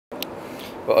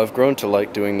Well, I've grown to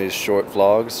like doing these short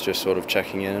vlogs, just sort of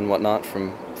checking in and whatnot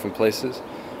from places.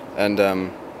 And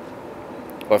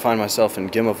well, I find myself in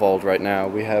Gimmelwald right now.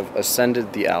 We have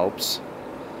ascended the Alps,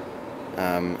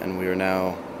 and we are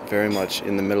now very much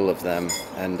in the middle of them,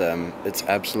 and it's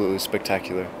absolutely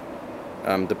spectacular.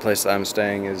 The place that I'm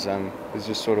staying is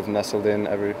just sort of nestled in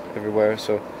everywhere,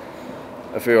 so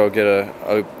I figure I'll get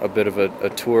a bit of a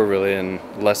tour really, and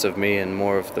less of me and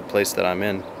more of the place that I'm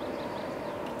in.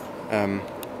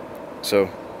 So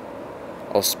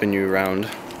I'll spin you around.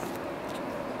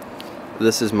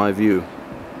 This is my view.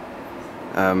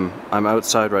 I'm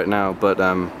outside right now, but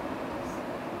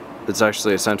it's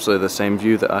actually essentially the same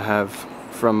view that I have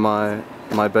from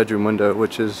my bedroom window,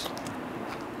 which is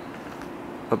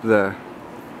up there.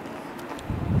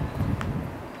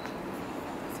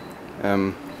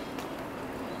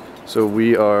 So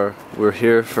we're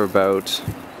here for about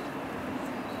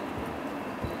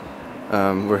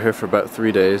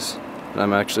 3 days.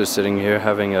 I'm actually sitting here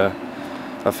having a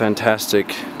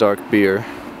fantastic dark beer.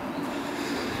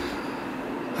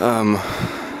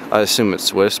 I assume it's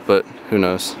Swiss, but who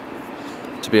knows?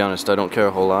 To be honest, I don't care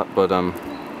a whole lot, but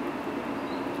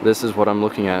this is what I'm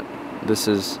looking at. This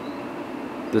is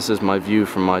my view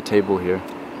from my table here.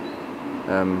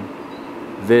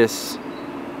 This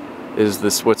is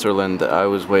the Switzerland that I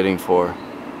was waiting for.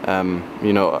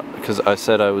 You know, because I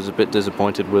said I was a bit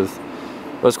disappointed with,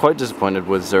 I was quite disappointed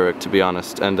with Zurich, to be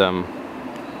honest, and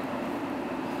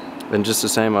just the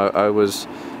same, I was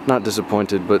not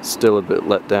disappointed, but still a bit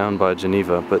let down by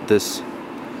Geneva. But this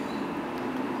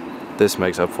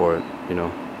makes up for it, you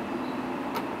know.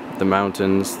 The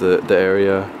mountains, the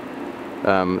area,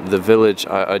 the village.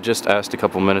 I just asked a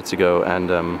couple minutes ago, and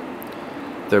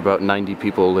there are about 90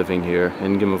 people living here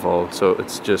in Gimmelwald. So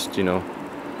it's just, you know,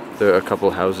 there are a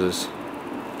couple houses,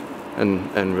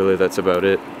 and really that's about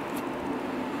it.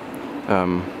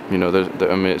 You know,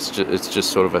 I mean, it's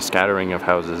just sort of a scattering of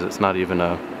houses. It's not even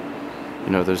a,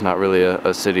 you know, there's not really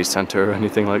a city center or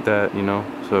anything like that, you know.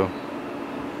 So,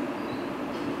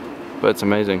 but it's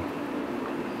amazing.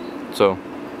 So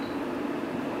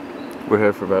we're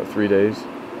here for about 3 days,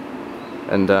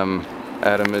 and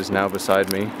Adam is now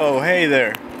beside me. Oh, hey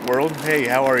there, world. Hey,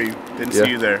 how are you? Didn't see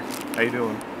you there. How you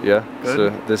doing? Yeah. Good? So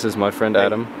this is my friend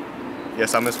Adam.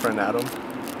 Yes, I'm his friend Adam.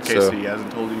 In case he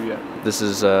hasn't told you yet. This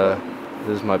is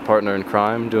my partner in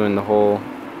crime, doing the whole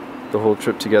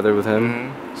trip together with him.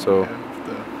 Mm-hmm. So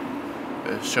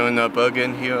yeah, showing the bug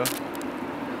in here.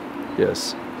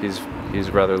 Yes, he's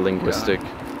rather linguistic.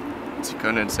 What's he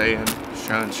gonna say?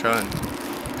 Shun.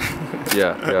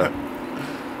 Yeah.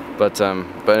 But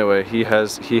anyway, he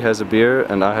has a beer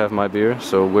and I have my beer,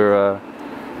 so we're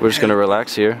just gonna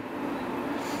relax here.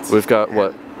 We've got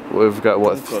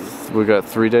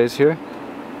 3 days here.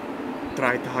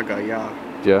 3 dagar, yeah.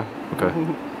 Yeah. Okay.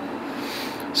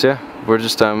 So yeah,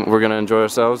 we're gonna enjoy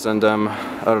ourselves, and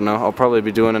I don't know. I'll probably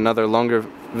be doing another longer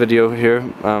video here,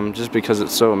 just because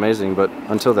it's so amazing. But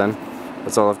until then,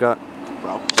 that's all I've got.